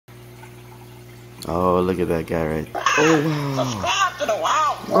Oh, look at that guy right there. Oh, wow. Subscribe to the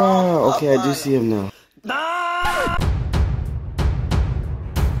Wild World. Wow, okay, I do see him now.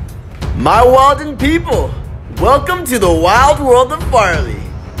 My Walden people, welcome to the wild world of Farley.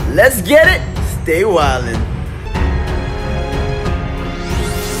 Let's get it, stay wildin'.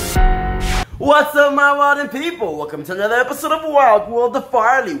 What's up, my Walden people? Welcome to another episode of Wild World of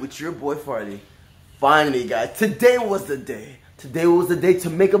Farley with your boy Farley. Finally, guys, today was the day. Today was the day to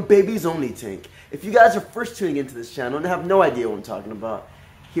make a babies only tank. If you guys are first tuning into this channel and have no idea what I'm talking about,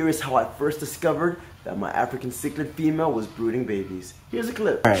 here is how I first discovered that my African cichlid female was brooding babies. Here's a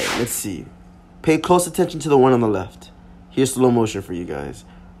clip. Alright, let's see. Pay close attention to the one on the left. Here's slow motion for you guys.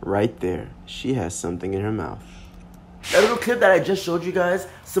 Right there. She has something in her mouth. That little clip that I just showed you guys,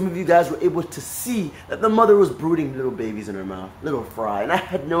 some of you guys were able to see that the mother was brooding little babies in her mouth. Little fry. And I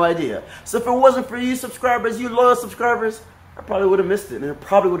had no idea. So if it wasn't for you subscribers, you loyal subscribers, I probably would have missed it. And it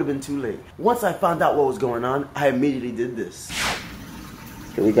probably would have been too late. Once I found out what was going on, I immediately did this.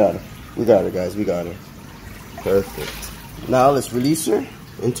 Okay, we got her. We got her, guys. We got her. Perfect. Now let's release her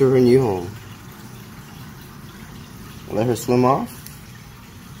into her new home. Let her swim off.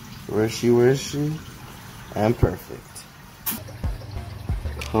 Where is she? Where is she? And perfect.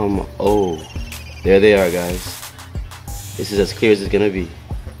 Come, oh, there they are, guys. This is as clear as it's gonna be.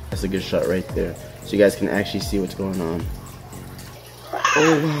 That's a good shot right there, so you guys can actually see what's going on.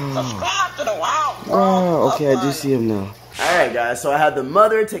 Oh wow! Subscribe to the Wild World. Wow, okay, I do see him now. All right, guys. So I had the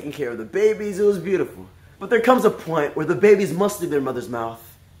mother taking care of the babies. It was beautiful. But there comes a point where the babies must leave their mother's mouth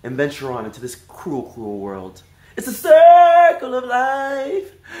and venture on into this cruel, cruel world. It's a circle of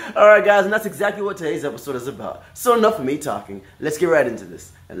life. Alright guys, and that's exactly what today's episode is about. So enough of me talking. Let's get right into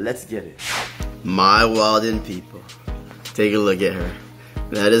this. And let's get it. My Walden people. Take a look at her.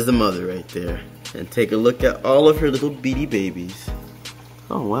 That is the mother right there. And take a look at all of her little beady babies.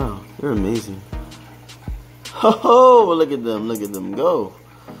 Oh wow, they're amazing. Oh, look at them go.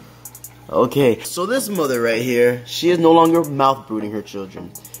 Okay, so this mother right here, she is no longer mouth brooding her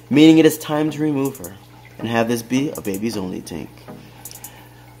children. Meaning it is time to remove her and have this be a babies only tank.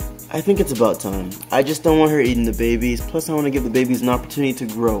 I think it's about time. I just don't want her eating the babies, plus I want to give the babies an opportunity to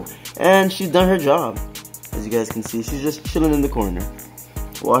grow. And she's done her job. As you guys can see, she's just chilling in the corner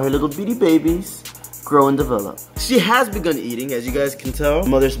while her little beady babies grow and develop. She has begun eating, as you guys can tell.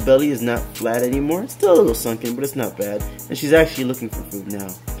 Mother's belly is not flat anymore. It's still a little sunken, but it's not bad. And she's actually looking for food now.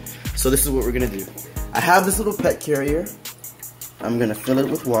 So this is what we're gonna do. I have this little pet carrier. I'm gonna fill it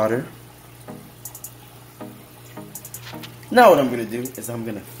with water. Now what I'm gonna do is I'm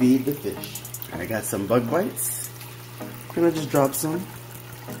gonna feed the fish. I got some bug bites. I'm gonna just drop some.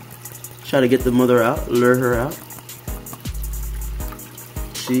 Try to get the mother out, lure her out.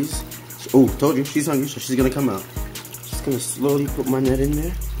 Oh, told you, she's hungry, so she's gonna come out. Just gonna slowly put my net in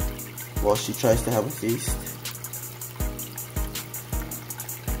there while she tries to have a feast.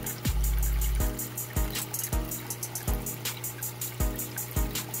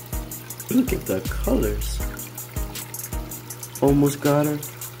 Look at the colors. Almost got her,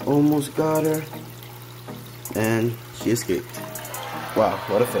 almost got her, and she escaped. Wow,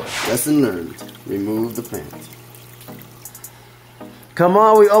 what a fail. Lesson learned, remove the plant. Come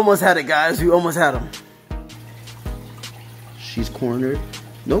on, we almost had it, guys, we almost had him. She's cornered.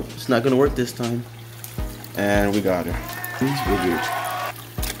 Nope, it's not gonna work this time. And we got her. We're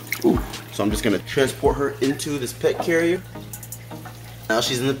good. Ooh, so I'm just gonna transport her into this pet carrier. Now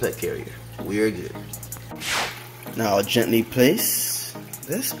she's in the pet carrier. We are good. Now I'll gently place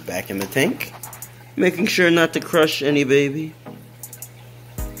this back in the tank, making sure not to crush any baby.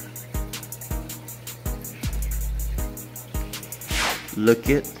 Look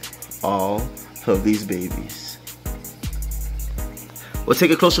at all of these babies. We'll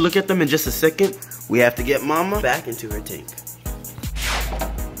take a closer look at them in just a second. We have to get Mama back into her tank.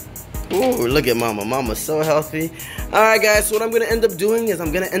 Ooh, look at Mama. Mama's so healthy. Alright guys, so what I'm going to end up doing is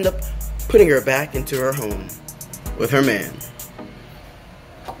I'm going to end up putting her back into her home with her man.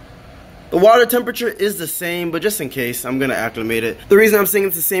 The water temperature is the same, but just in case, I'm gonna acclimate it. The reason I'm saying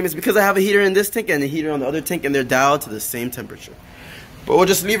it's the same is because I have a heater in this tank and a heater on the other tank, and they're dialed to the same temperature. But we'll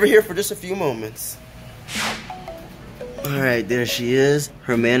just leave her here for just a few moments. Alright, there she is.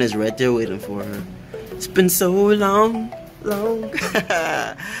 Her man is right there waiting for her. It's been so long.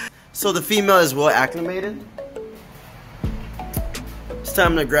 So the female is well acclimated. It's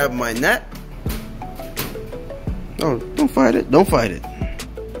time to grab my net. Oh, don't fight it. Don't fight it.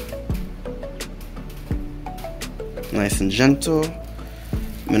 Nice and gentle.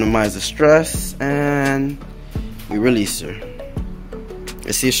 Minimize the stress. And we release her.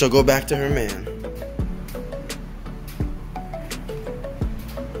 Let's see if she'll go back to her man.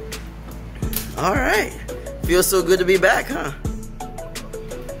 All right. Feels so good to be back, huh?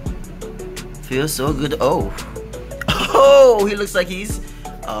 Feels so good. Oh. Oh, he looks like he's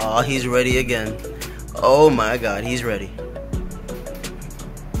ready again. Oh my God, he's ready.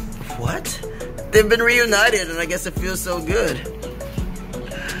 What? They've been reunited, and I guess it feels so good.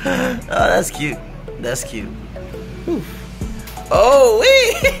 Oh, that's cute. That's cute. Whew. Oh,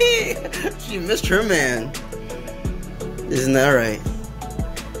 wait! She missed her man. Isn't that right?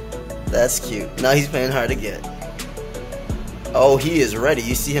 That's cute. Now he's playing hard to get. Oh, he is ready.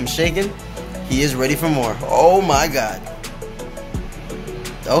 You see him shaking? He is ready for more. Oh my God.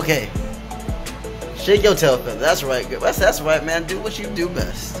 Okay. Shake your tail feather. That's right. That's right, man. Do what you do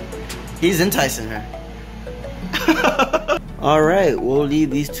best. He's enticing her. All right. We'll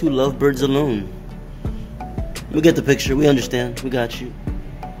leave these two lovebirds alone. We get the picture. We understand. We got you.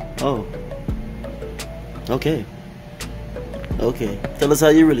 Oh. Okay. Okay. Tell us how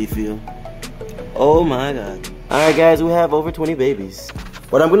you really feel. Oh my God. Alright guys, we have over 20 babies.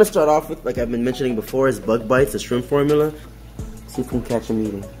 What I'm going to start off with, like I've been mentioning before, is bug bites, the shrimp formula. See if we can catch them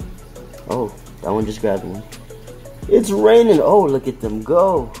eating. Oh, that one just grabbed one. It's raining. Oh, look at them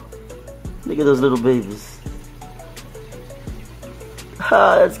go. Look at those little babies.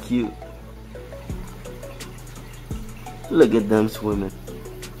 Ah, that's cute. Look at them swimming.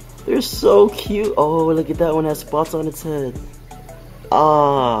 They're so cute. Oh, look at that one, has spots on its head.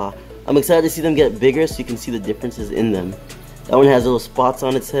 Ah, I'm excited to see them get bigger so you can see the differences in them. That one has little spots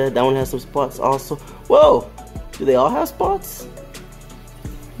on its head. That one has some spots also. Whoa! Do they all have spots?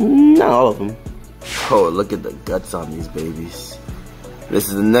 Not all of them. Oh, look at the guts on these babies. This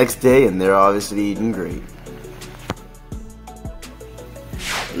is the next day and they're obviously eating great.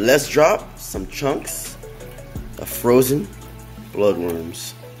 Let's drop some chunks of frozen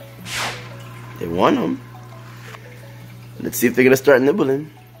bloodworms. They want them. Let's see if they're gonna start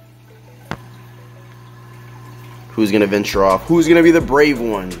nibbling. Who's gonna venture off? Who's gonna be the brave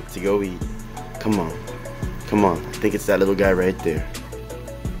one to go eat? Come on. Come on. I think it's that little guy right there.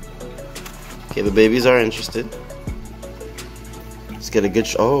 Okay, the babies are interested. Let's get a good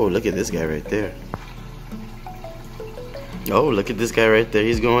oh, look at this guy right there. Oh, look at this guy right there.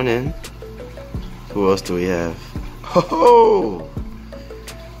 He's going in. Who else do we have? Oh,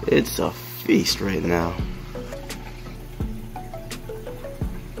 it's a feast right now.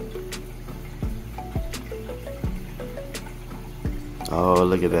 Oh,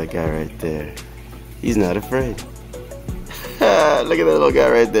 look at that guy right there. He's not afraid. Look at that little guy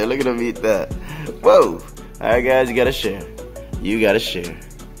right there. Look at him eat that. Whoa. Alright guys, you gotta share. You gotta share.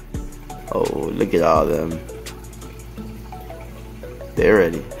 Oh, look at all of them. They're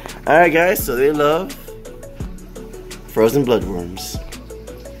ready. Alright guys, so they love frozen bloodworms.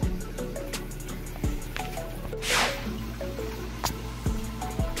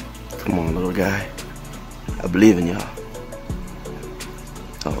 Come on, little guy. I believe in y'all.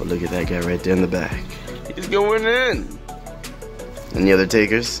 Oh, look at that guy right there in the back. He's going in. Any other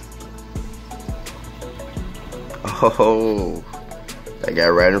takers? Oh, that guy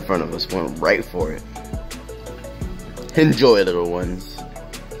right in front of us went right for it. Enjoy, little ones.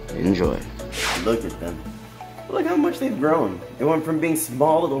 Enjoy. Look at them. Look how much they've grown. They went from being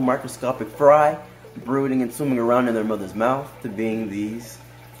small little microscopic fry, brooding and swimming around in their mother's mouth, to being these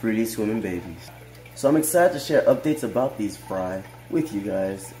freely swimming babies. So I'm excited to share updates about these fry with you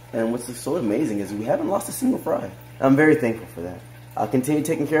guys. And what's so amazing is we haven't lost a single fry. I'm very thankful for that. I'll continue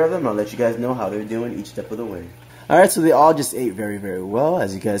taking care of them. I'll let you guys know how they're doing each step of the way. Alright, so they all just ate very, very well.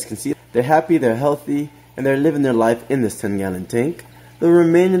 As you guys can see, they're happy, they're healthy, and they're living their life in this 10-gallon tank. They'll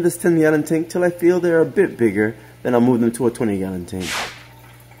remain in this 10-gallon tank till I feel they're a bit bigger. Then I'll move them to a 20-gallon tank.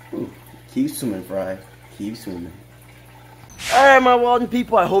 Ooh, keep swimming, fry. Keep swimming. Alright, my Walden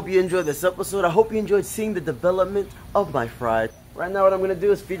people, I hope you enjoyed this episode. I hope you enjoyed seeing the development of my fry. Right now what I'm going to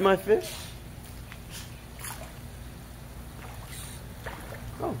do is feed my fish.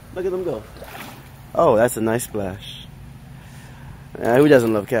 Oh, look at them go. Oh, that's a nice splash. Who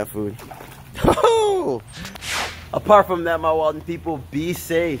doesn't love cat food? Oh! Apart from that, my Walden people, be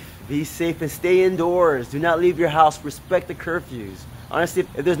safe. Be safe and stay indoors. Do not leave your house. Respect the curfews. Honestly,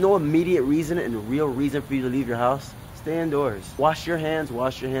 if there's no immediate reason and real reason for you to leave your house, stay indoors. Wash your hands,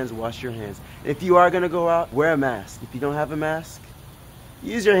 wash your hands, wash your hands. And if you are going to go out, wear a mask. If you don't have a mask,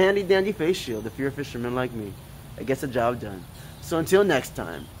 use your handy dandy face shield if you're a fisherman like me. It gets the job done. So until next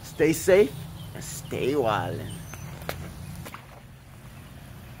time, stay safe and stay wildin'.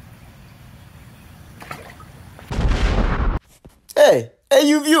 Hey,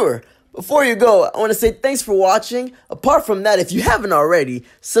 you viewer, before you go, I want to say thanks for watching. Apart from that, if you haven't already,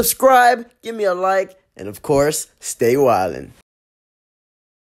 subscribe, give me a like, and of course, stay wildin'.